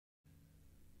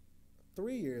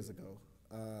3 years ago,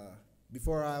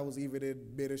 before I was even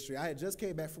in ministry, I had just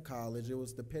came back from college. It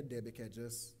was the pandemic had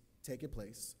just taken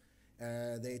place.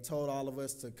 And they told all of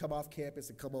us to come off campus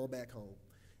and come on back home.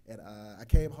 And I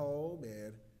came home,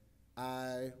 and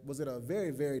I was in a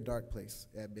very, very dark place,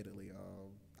 admittedly.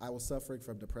 I was suffering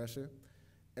from depression,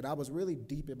 and I was really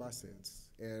deep in my sins,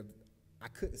 and I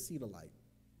couldn't see the light.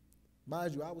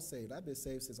 Mind you, I was saved. I've been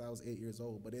saved since I was 8 years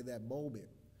old, but in that moment,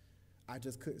 I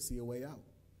just couldn't see a way out.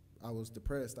 I was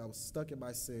depressed. I was stuck in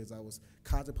my sins. I was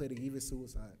contemplating even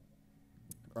suicide.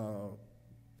 And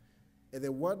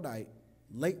then one night,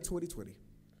 late 2020,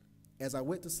 as I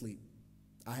went to sleep,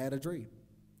 I had a dream.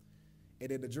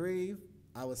 And in the dream,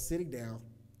 I was sitting down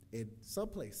in some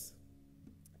place.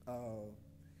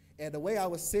 And the way I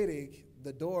was sitting,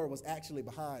 the door was actually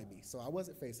behind me, so I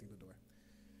wasn't facing the door.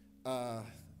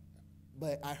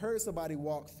 But I heard somebody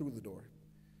walk through the door.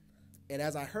 And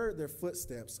as I heard their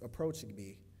footsteps approaching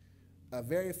me, a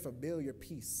very familiar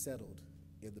peace settled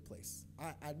in the place.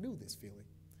 I knew this feeling.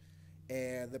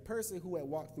 And the person who had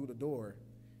walked through the door,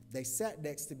 they sat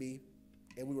next to me,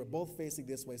 and we were both facing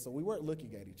this way, so we weren't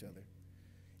looking at each other.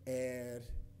 And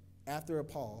after a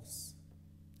pause,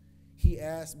 he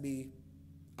asked me,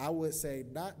 I would say,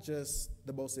 not just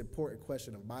the most important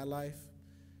question of my life,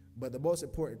 but the most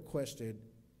important question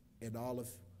in all of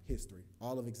history,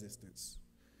 all of existence.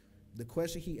 The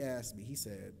question he asked me, he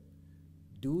said,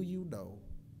 do you know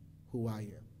who I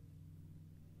am?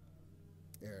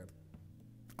 And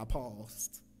I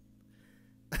paused.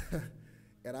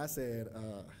 And I said,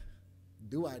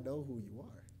 do I know who you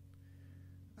are?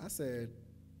 I said,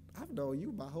 I've known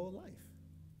you my whole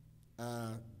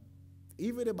life.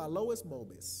 Even in my lowest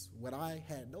moments, when I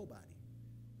had nobody,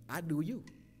 I knew you.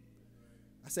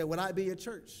 I said, when I'd be in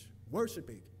church,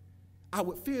 worshiping, I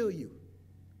would feel you.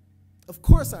 Of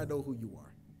course I know who you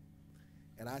are.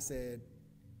 And I said,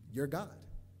 you're God.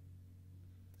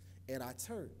 And I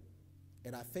turned,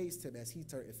 and I faced him as he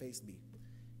turned and faced me.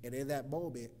 And in that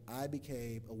moment, I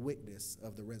became a witness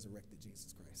of the resurrected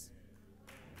Jesus Christ.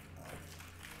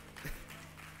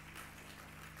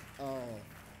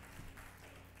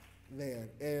 Man,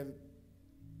 and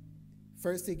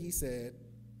first thing he said,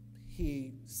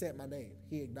 he said my name.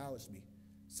 He acknowledged me.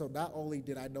 So not only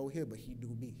did I know him, but he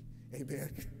knew me.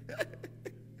 Amen.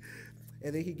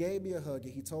 And then he gave me a hug,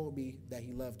 and he told me that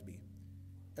he loved me.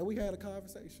 And we had a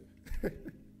conversation.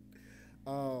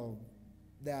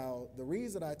 Now, the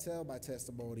reason I tell my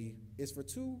testimony is for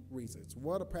two reasons.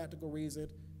 One, a practical reason,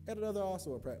 and another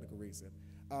also a practical reason.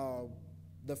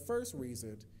 The first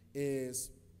reason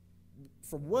is,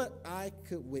 from what I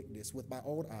could witness with my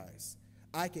own eyes,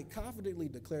 I can confidently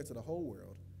declare to the whole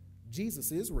world,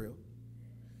 Jesus is real.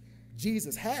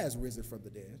 Jesus has risen from the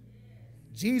dead.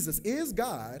 Jesus is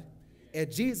God,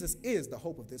 and Jesus is the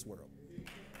hope of this world.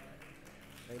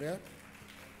 Amen?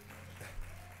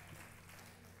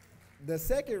 The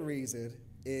second reason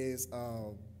is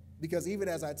because even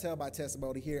as I tell my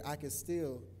testimony here, I can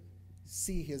still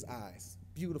see his eyes,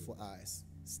 beautiful eyes,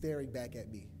 staring back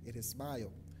at me in his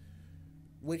smile.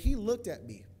 When he looked at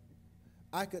me,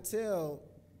 I could tell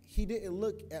he didn't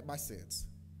look at my sins.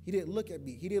 He didn't look at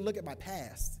me. He didn't look at my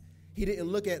past. He didn't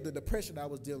look at the depression I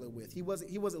was dealing with. He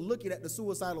wasn't looking at the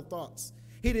suicidal thoughts.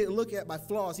 He didn't look at my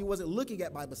flaws. He wasn't looking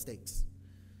at my mistakes.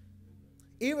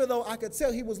 Even though I could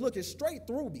tell he was looking straight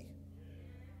through me.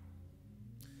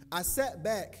 I sat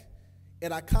back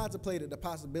and I contemplated the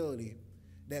possibility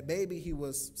that maybe he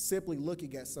was simply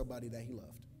looking at somebody that he loved.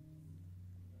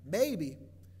 Maybe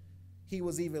he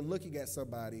was even looking at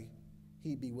somebody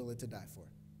he'd be willing to die for.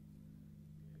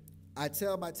 I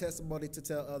tell my testimony to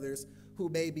tell others who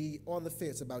may be on the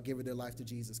fence about giving their life to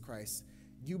Jesus Christ.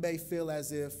 You may feel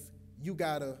as if you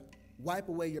gotta wipe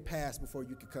away your past before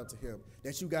you can come to him,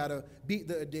 that you gotta beat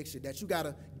the addiction, that you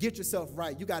gotta get yourself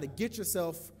right, you gotta get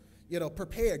yourself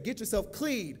prepared, get yourself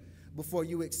clean before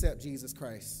you accept Jesus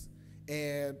Christ.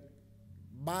 And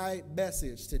my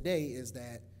message today is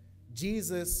that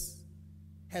Jesus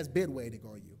has been waiting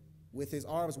on you with his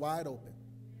arms wide open.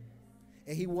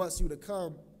 And he wants you to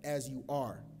come as you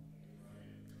are.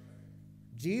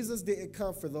 Jesus didn't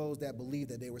come for those that believed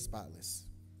that they were spotless.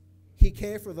 He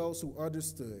came for those who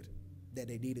understood that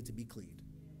they needed to be cleaned.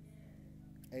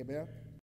 Amen.